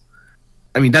place.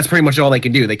 I mean, that's pretty much all they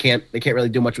can do. They can't really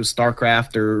do much with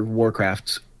StarCraft or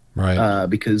Warcraft, right?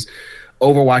 Because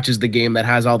Overwatch is the game that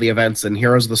has all the events, and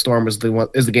Heroes of the Storm is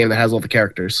the game that has all the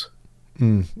characters.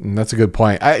 That's a good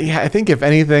point. I think if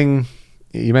anything,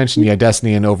 you mentioned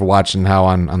Destiny and Overwatch and how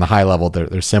on the high level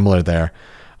they're similar there.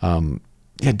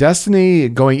 Destiny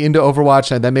going into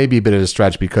Overwatch, that may be a bit of a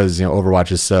stretch because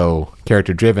Overwatch is so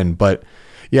character driven. But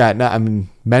I'm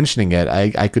mentioning it.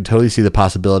 I could totally see the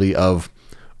possibility of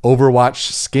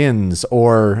Overwatch skins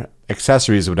or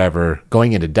accessories, or whatever,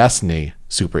 going into Destiny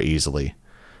super easily.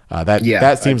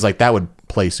 That seems like that would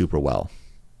play super well.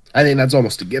 I think that's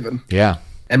almost a given. Yeah.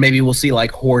 And maybe we'll see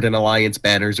like Horde and Alliance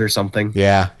banners or something.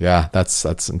 Yeah,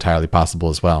 that's entirely possible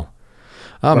as well.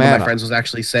 One of my friends was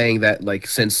actually saying that, like,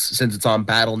 since it's on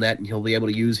Battle.net and he'll be able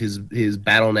to use his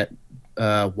Battle.net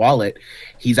wallet,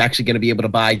 he's actually going to be able to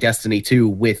buy Destiny 2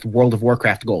 with World of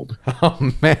Warcraft gold.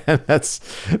 Oh man, that's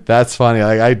funny.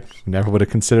 Like, I never would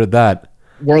have considered that.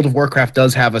 World of Warcraft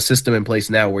does have a system in place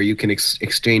now where you can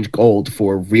exchange gold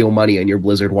for real money in your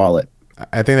Blizzard wallet.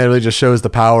 I think that really just shows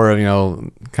the power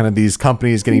of kind of these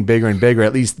companies getting bigger and bigger,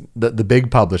 at least the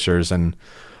big publishers, and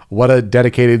what a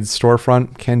dedicated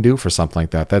storefront can do for something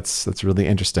like that. That's really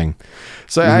interesting.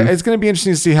 So it's going to be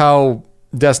interesting to see how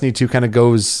Destiny 2 kind of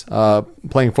goes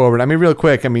playing forward. I mean, real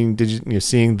quick, did you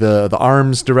seeing the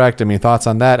ARMS Direct? Thoughts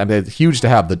on that? It's huge to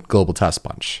have the global test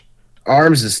bunch.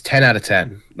 ARMS is 10 out of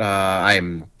 10.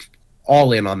 I'm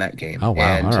all in on that game. Oh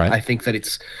wow! And all right. I think that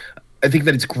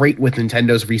it's great with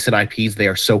Nintendo's recent IPs. They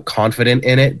are so confident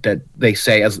in it that they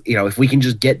say, if we can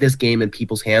just get this game in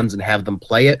people's hands and have them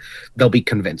play it, they'll be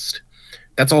convinced.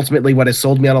 That's ultimately what has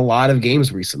sold me on a lot of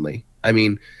games recently. I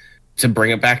mean, to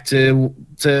bring it back to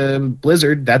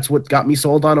Blizzard, that's what got me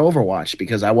sold on Overwatch,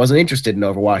 because I wasn't interested in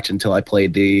Overwatch until I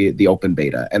played the open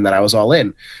beta, and then I was all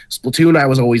in. Splatoon I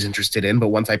was always interested in, but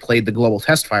once I played the global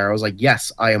test fire, I was like,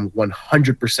 yes, I am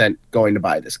 100% going to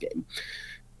buy this game.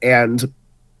 And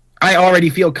I already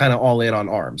feel kind of all in on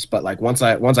ARMS, but like once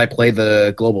I play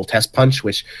the global test punch,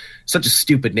 which is such a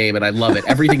stupid name and I love it.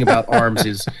 Everything about ARMS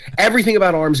is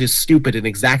stupid in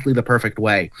exactly the perfect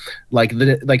way. Like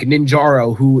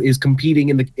Ninjaro, who is competing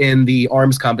in the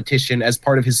ARMS competition as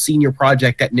part of his senior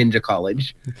project at Ninja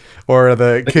College, or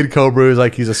the Kid Cobra is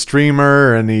like he's a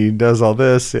streamer and he does all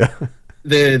this. Yeah.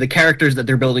 The characters that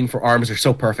they're building for ARMS are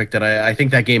so perfect that I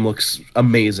think that game looks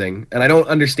amazing. And I don't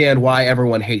understand why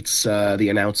everyone hates the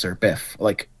announcer, Biff.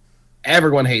 Like,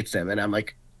 everyone hates him. And I'm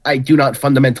like, I do not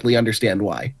fundamentally understand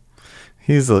why.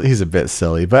 He's a bit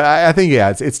silly. But I think,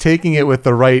 yeah, it's taking it with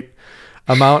the right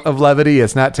amount of levity.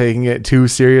 It's not taking it too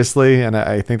seriously. And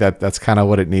I think that's kind of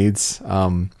what it needs.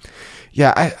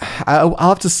 Yeah, I'll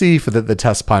have to see for the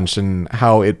test punch and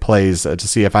how it plays to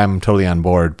see if I'm totally on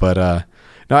board. But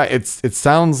no, it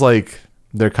sounds like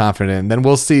they're confident. And then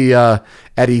we'll see at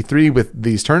E3 with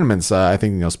these tournaments. I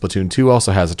think Splatoon 2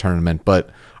 also has a tournament, but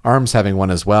ARMS having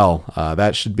one as well.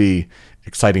 That should be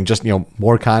exciting. Just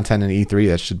more content in E3.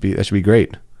 That should be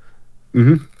great.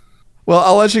 Mm-hmm. Well,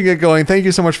 I'll let you get going. Thank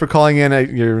you so much for calling in.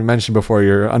 You mentioned before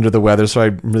you're under the weather, so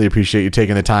I really appreciate you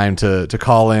taking the time to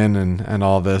call in and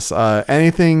all this.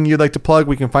 Anything you'd like to plug?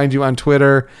 We can find you on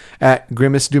Twitter at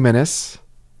Grimace Duminis.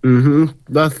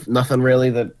 Mm-hmm. Nothing really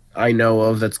that I know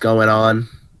of that's going on.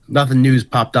 Nothing news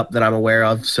popped up that I'm aware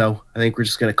of, so I think we're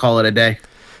just going to call it a day.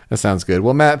 That sounds good.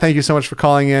 Well, Matt, thank you so much for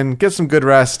calling in. Get some good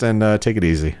rest and take it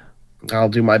easy. I'll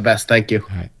do my best. Thank you.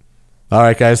 All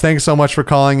right, guys. Thanks so much for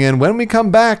calling in. When we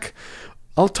come back,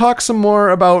 I'll talk some more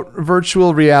about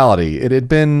virtual reality. It had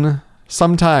been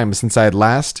some time since I had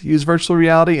last used virtual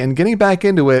reality, and getting back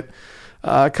into it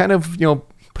kind of,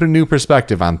 put a new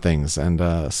perspective on things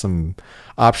and some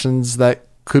options that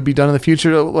could be done in the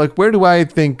future. Like, where do I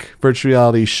think virtual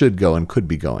reality should go and could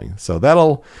be going? So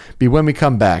that'll be when we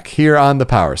come back here on the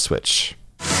Power Switch.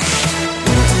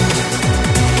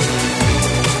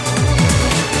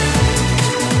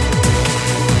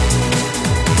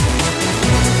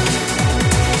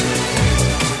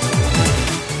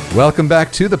 Welcome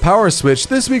back to the Power Switch.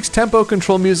 This week's tempo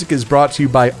control music is brought to you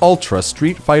by Ultra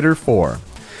Street Fighter 4.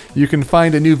 You can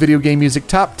find a new video game music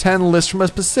top 10 list from a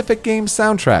specific game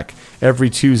soundtrack every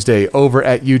Tuesday over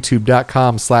at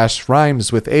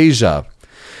youtube.com/rhymeswithasia.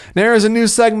 There is a new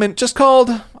segment just called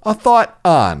A Thought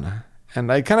On. And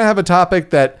I kind of have a topic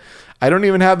that I don't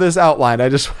even have this outlined. I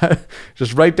just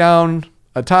write down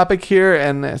a topic here,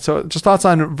 and so just thoughts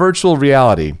on virtual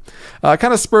reality.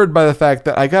 Kind of spurred by the fact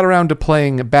that I got around to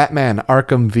playing Batman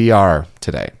Arkham VR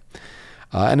today.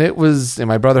 And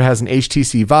my brother has an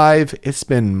HTC Vive. It's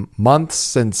been months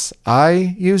since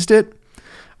I used it.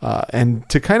 And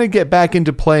to kind of get back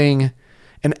into playing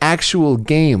an actual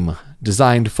game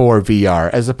designed for VR,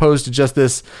 as opposed to just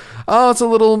this, it's a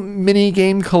little mini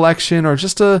game collection or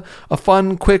just a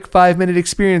fun, quick 5-minute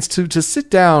experience to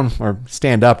sit down, or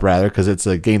stand up rather, because it's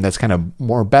a game that's kind of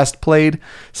more best played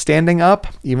standing up,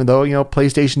 even though,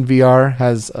 PlayStation VR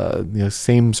has,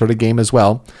 same sort of game as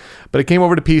well. But it came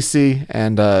over to PC,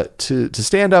 and to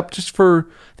stand up just for,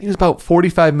 I think it was about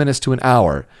 45 minutes to an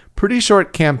hour. Pretty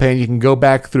short campaign. You can go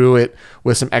back through it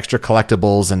with some extra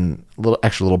collectibles and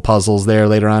little puzzles there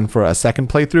later on for a second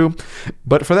playthrough.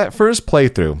 But for that first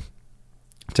playthrough,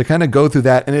 to kind of go through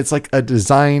that, and it's like a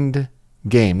designed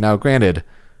game. Now, granted,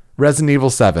 Resident Evil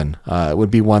 7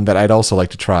 would be one that I'd also like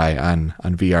to try on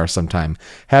VR sometime.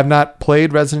 Have not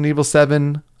played Resident Evil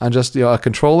 7 on just a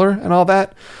controller and all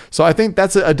that. So I think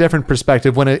that's a different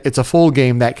perspective when it's a full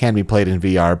game that can be played in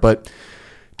VR. But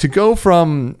to go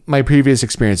from my previous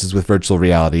experiences with virtual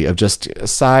reality of just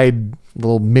side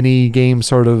little mini game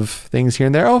sort of things here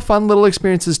and there, fun little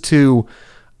experiences, to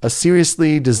a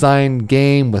seriously designed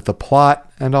game with a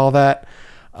plot and all that,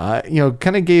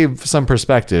 kind of gave some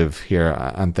perspective here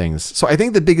on things. So I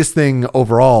think the biggest thing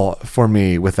overall for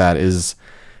me with that is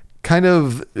kind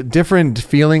of different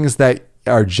feelings that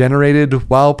are generated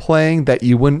while playing that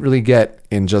you wouldn't really get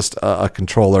in just a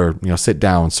controller, sit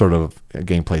down sort of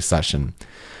gameplay session.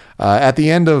 At the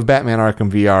end of Batman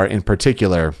Arkham VR in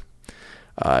particular,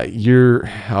 I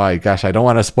don't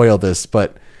want to spoil this,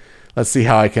 but let's see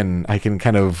how I can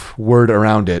kind of word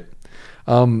around it.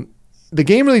 The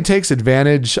game really takes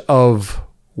advantage of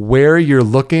where you're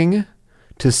looking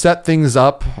to set things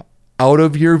up out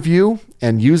of your view,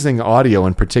 and using audio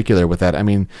in particular with that. I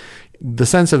mean, the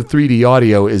sense of 3D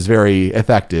audio is very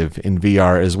effective in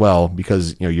VR as well,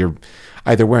 because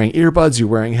either wearing earbuds, you're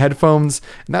wearing headphones,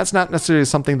 and that's not necessarily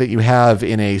something that you have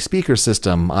in a speaker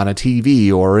system on a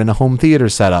TV or in a home theater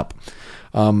setup.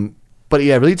 But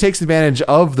yeah, it really takes advantage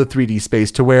of the 3D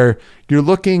space to where you're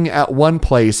looking at one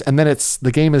place and then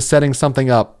the game is setting something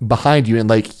up behind you, and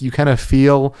like you kind of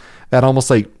feel that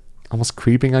almost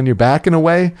creeping on your back in a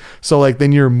way. So like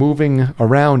then you're moving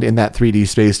around in that 3D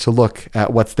space to look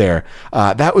at what's there.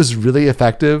 That was really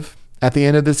effective at the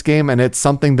end of this game, and it's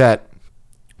something that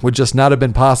would just not have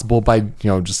been possible by,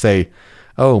 just say,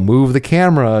 oh, move the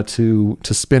camera to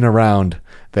spin around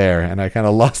there. And I kind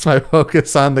of lost my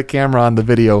focus on the camera on the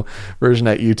video version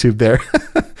at YouTube there.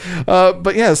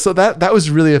 But yeah, so that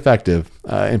was really effective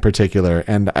in particular.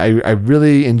 And I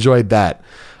really enjoyed that.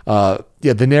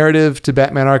 The narrative to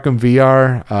Batman Arkham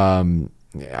VR,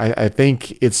 I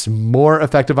think it's more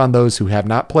effective on those who have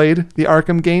not played the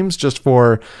Arkham games, just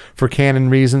for canon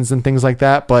reasons and things like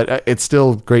that. But it's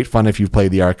still great fun if you've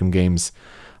played the Arkham games.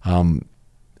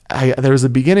 There's a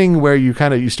beginning where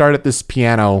you start at this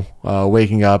piano,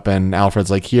 waking up, and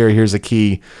Alfred's like, here's a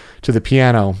key to the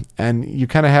piano, and you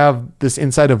kind of have this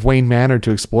inside of Wayne Manor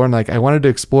to explore. And like, I wanted to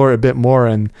explore a bit more,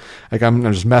 and like I'm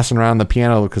just messing around the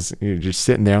piano because you're just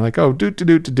sitting there. I'm like, oh,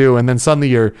 do, and then suddenly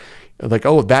you're like,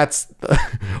 oh, that's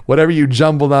whatever you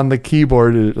jumbled on the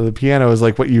keyboard, the piano is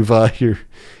like what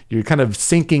you're kind of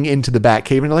sinking into the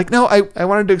Batcave, and you're like, no, I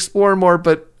wanted to explore more,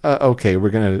 but okay,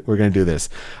 we're gonna do this.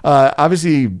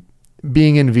 Obviously,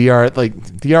 being in VR, like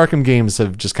the Arkham games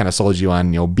have just kind of sold you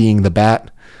on being the Bat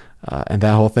and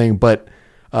that whole thing, but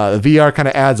VR kind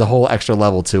of adds a whole extra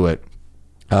level to it,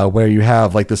 where you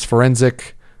have like this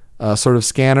forensic sort of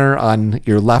scanner on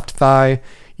your left thigh,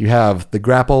 you have the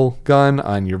grapple gun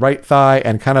on your right thigh,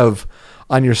 and kind of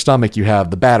on your stomach you have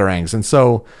the batarangs. And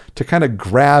so to kind of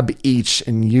grab each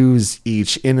and use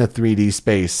each in a 3D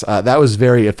space, that was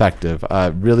very effective.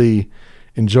 Really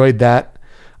enjoyed that.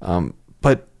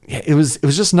 But it was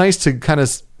just nice to kind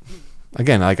of,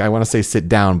 again, like I want to say sit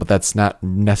down, but that's not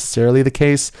necessarily the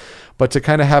case, but to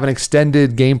kind of have an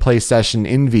extended gameplay session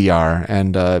in VR.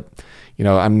 And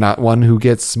I'm not one who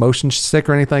gets motion sick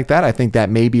or anything like that. I think that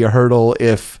may be a hurdle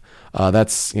if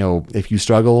if you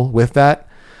struggle with that.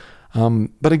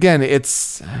 But again,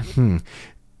 it's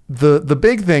the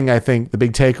big thing. I think the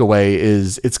big takeaway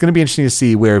is it's going to be interesting to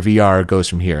see where VR goes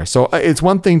from here. So it's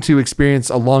one thing to experience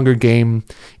a longer game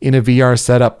in a VR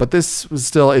setup, but this was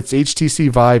still, it's HTC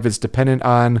Vive. It's dependent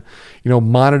on,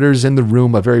 monitors in the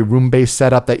room, a very room-based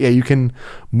setup that, you can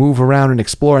move around and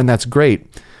explore, and that's great.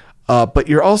 But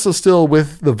you're also still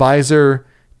with the visor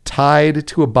tied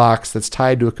to a box that's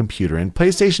tied to a computer. And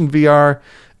PlayStation VR,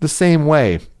 the same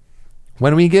way.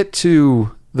 When we get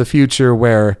to the future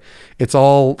where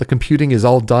the computing is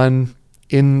all done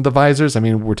in the visors, I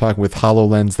mean, we're talking with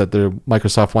HoloLens that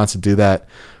Microsoft wants to do that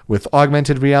with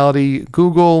augmented reality.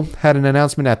 Google had an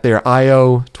announcement at their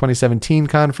I/O 2017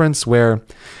 conference where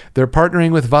they're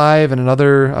partnering with Vive and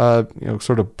another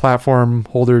sort of platform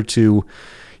holder to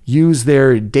use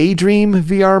their Daydream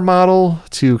VR model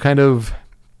to kind of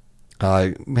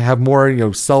have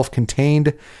more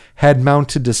self-contained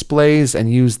head-mounted displays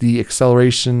and use the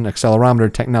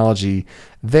accelerometer technology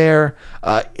there.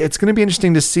 It's going to be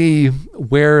interesting to see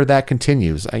where that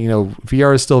continues.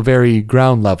 VR is still very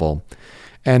ground level,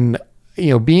 and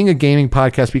being a gaming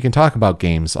podcast, we can talk about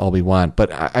games all we want,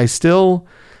 but I still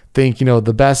think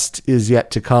the best is yet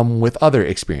to come with other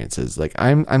experiences. Like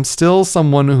I'm still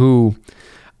someone who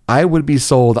I would be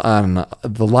sold on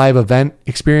the live event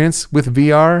experience with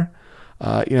VR.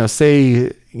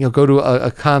 Say, go to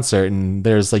a concert and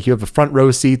there's you have a front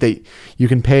row seat that you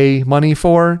can pay money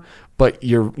for, but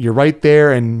you're right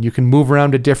there and you can move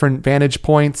around to different vantage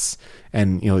points,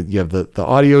 and you have the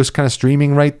audio's kind of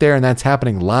streaming right there, and that's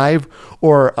happening live.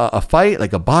 Or a fight,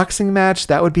 like a boxing match,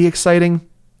 that would be exciting.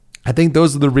 I think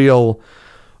those are the real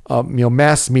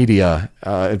mass media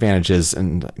advantages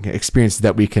and experiences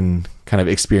that we can kind of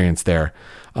experience there.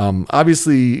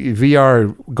 Obviously,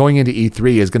 VR going into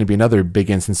E3 is going to be another big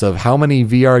instance of how many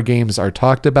VR games are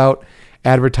talked about,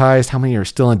 advertised, how many are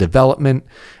still in development.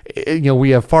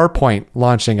 We have Farpoint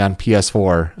launching on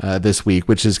PS4 this week,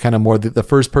 which is kind of more the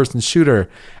first-person shooter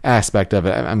aspect of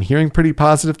it. I'm hearing pretty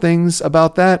positive things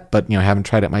about that, but haven't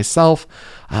tried it myself.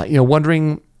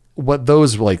 Wondering what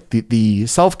those were like, the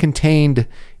self-contained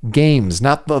games,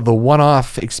 not the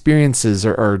one-off experiences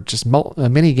or just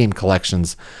mini game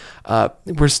collections.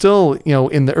 We're still,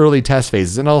 in the early test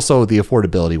phases, and also the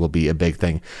affordability will be a big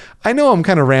thing. I know I'm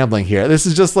kind of rambling here. This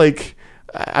is just like,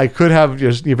 I could have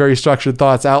just very structured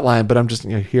thoughts outlined, but I'm just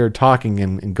here talking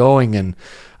and going and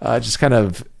just kind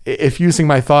of effusing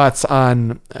my thoughts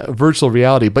on virtual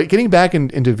reality. But getting back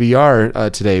into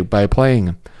VR today by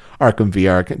playing Arkham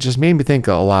VR, it just made me think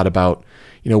a lot about,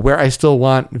 where I still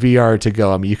want VR to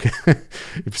go. I mean, you can,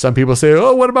 some people say,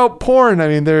 oh, what about porn? I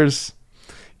mean, there's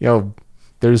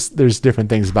different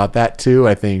things about that too.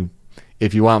 I think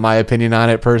if you want my opinion on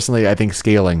it personally, I think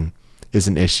scaling is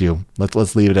an issue.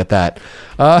 Let's leave it at that.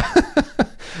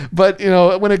 But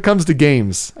when it comes to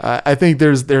games, I think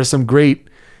there's some great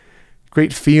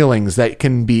feelings that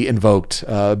can be invoked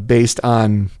based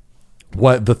on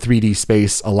what the 3D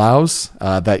space allows,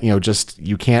 that just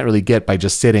you can't really get by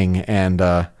just sitting and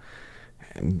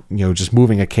just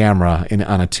moving a camera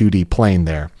on a 2D plane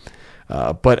there.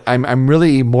 But I'm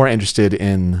really more interested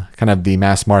in kind of the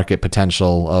mass market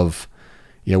potential of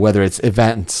whether it's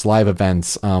events, live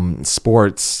events,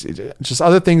 sports, just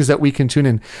other things that we can tune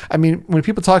in. I mean, when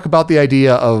people talk about the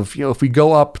idea of if we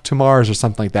go up to Mars or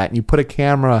something like that, and you put a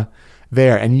camera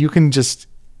there, and you can just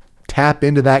tap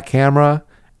into that camera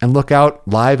and look out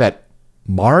live at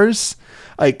Mars,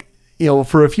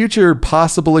 for a future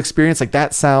possible experience,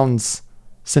 that sounds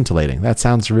scintillating. That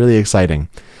sounds really exciting.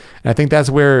 And I think that's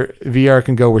where VR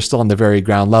can go. We're still on the very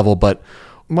ground level, but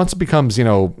once it becomes,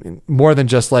 more than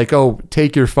just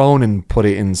take your phone and put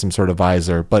it in some sort of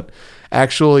visor, but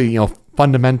actually,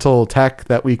 fundamental tech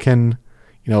that we can,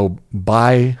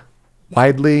 buy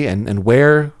widely and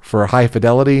wear for high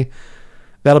fidelity,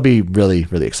 that'll be really,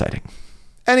 really exciting.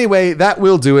 Anyway, that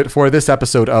will do it for this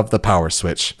episode of The Power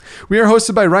Switch. We are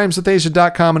hosted by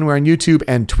rhymeswithasia.com, and we're on YouTube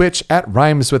and Twitch at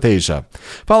Rhymes with Asia.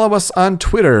 Follow us on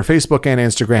Twitter, Facebook, and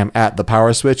Instagram at The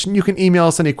Power Switch, and you can email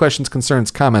us any questions, concerns,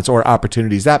 comments, or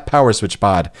opportunities at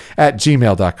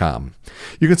powerswitchpod@gmail.com.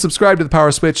 You can subscribe to The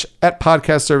Power Switch at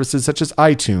podcast services such as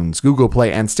iTunes, Google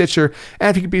Play, and Stitcher,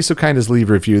 and if you could be so kind as leave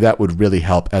a review, that would really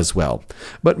help as well.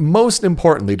 But most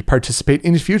importantly, to participate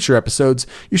in future episodes,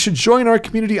 you should join our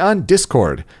community on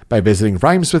Discord by visiting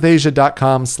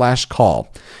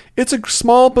rhymeswithasia.com/call. It's a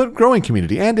small but growing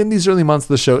community, and in these early months of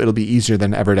the show, it'll be easier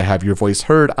than ever to have your voice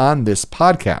heard on this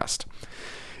podcast.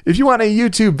 If you want a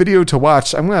YouTube video to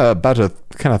watch, I'm about to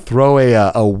kind of throw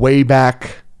a way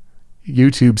back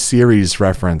YouTube series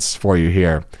reference for you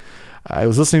here. I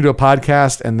was listening to a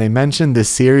podcast and they mentioned this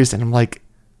series, and I'm like,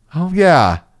 oh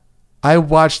yeah, I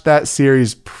watched that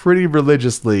series pretty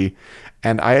religiously,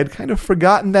 and I had kind of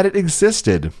forgotten that it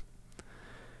existed.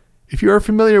 If you are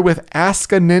familiar with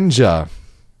Ask a Ninja,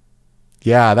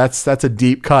 yeah, that's a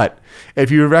deep cut.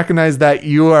 If you recognize that,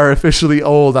 you are officially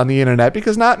old on the internet,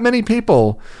 because not many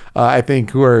people, I think,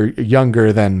 who are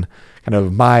younger than kind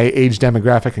of my age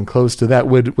demographic and close to that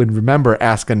would remember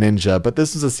Ask a Ninja. But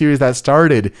this is a series that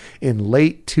started in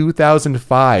late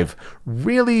 2005,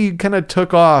 really kind of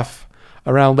took off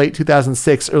around late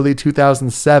 2006, early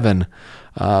 2007.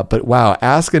 But wow,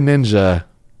 Ask a Ninja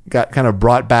got kind of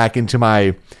brought back into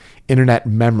my internet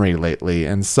memory lately.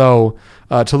 And so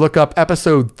to look up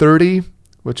episode 30,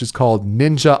 which is called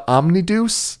Ninja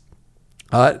Omnideuce,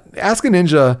 Ask a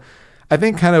Ninja, I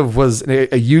think, kind of was a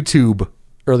YouTube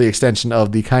early extension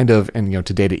of the kind of, and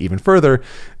to date it even further,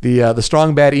 the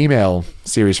Strong Bad Email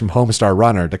series from Homestar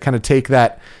Runner, to kind of take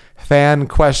that fan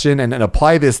question and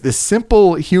apply this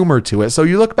simple humor to it. So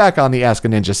you look back on the Ask a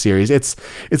Ninja series, it's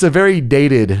a very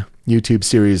dated YouTube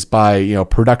series by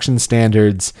production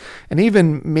standards and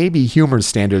even maybe humor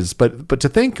standards, but to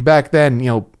think back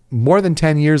then, more than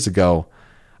 10 years ago,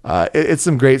 it's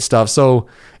some great stuff. So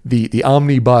the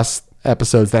omnibus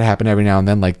episodes that happen every now and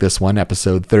then, like this one,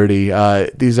 episode 30,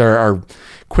 these are our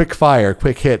quick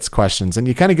hits questions, and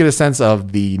you kind of get a sense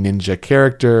of the ninja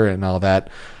character and all that.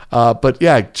 But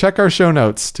yeah, check our show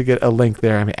notes to get a link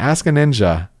there. I mean, Ask a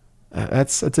Ninja,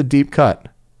 that's a deep cut.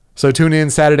 So tune in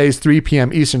Saturdays, 3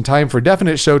 p.m. Eastern Time for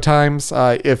definite show times.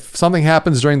 If something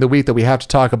happens during the week that we have to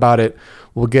talk about it,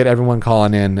 we'll get everyone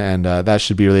calling in, and that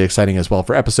should be really exciting as well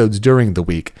for episodes during the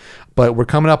week. But we're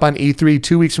coming up on E3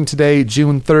 2 weeks from today,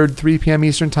 June 3rd, 3 p.m.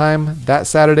 Eastern Time. That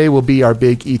Saturday will be our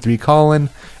big E3 call-in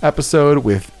episode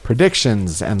with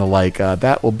predictions and the like.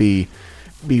 That will be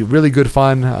really good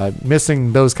fun.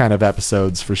 Missing those kind of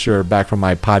episodes for sure, back from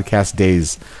my podcast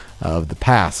days of the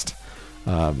past.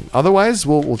 Otherwise,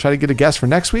 we'll try to get a guest for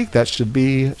next week. That should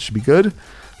be good.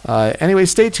 Anyway,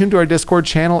 stay tuned to our Discord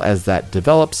channel as that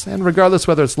develops, and regardless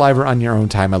whether it's live or on your own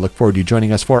time, I look forward to you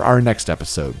joining us for our next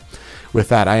episode. With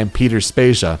that, I am Peter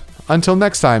Spezia. Until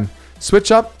next time,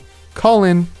 switch up, call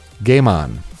in, game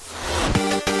on.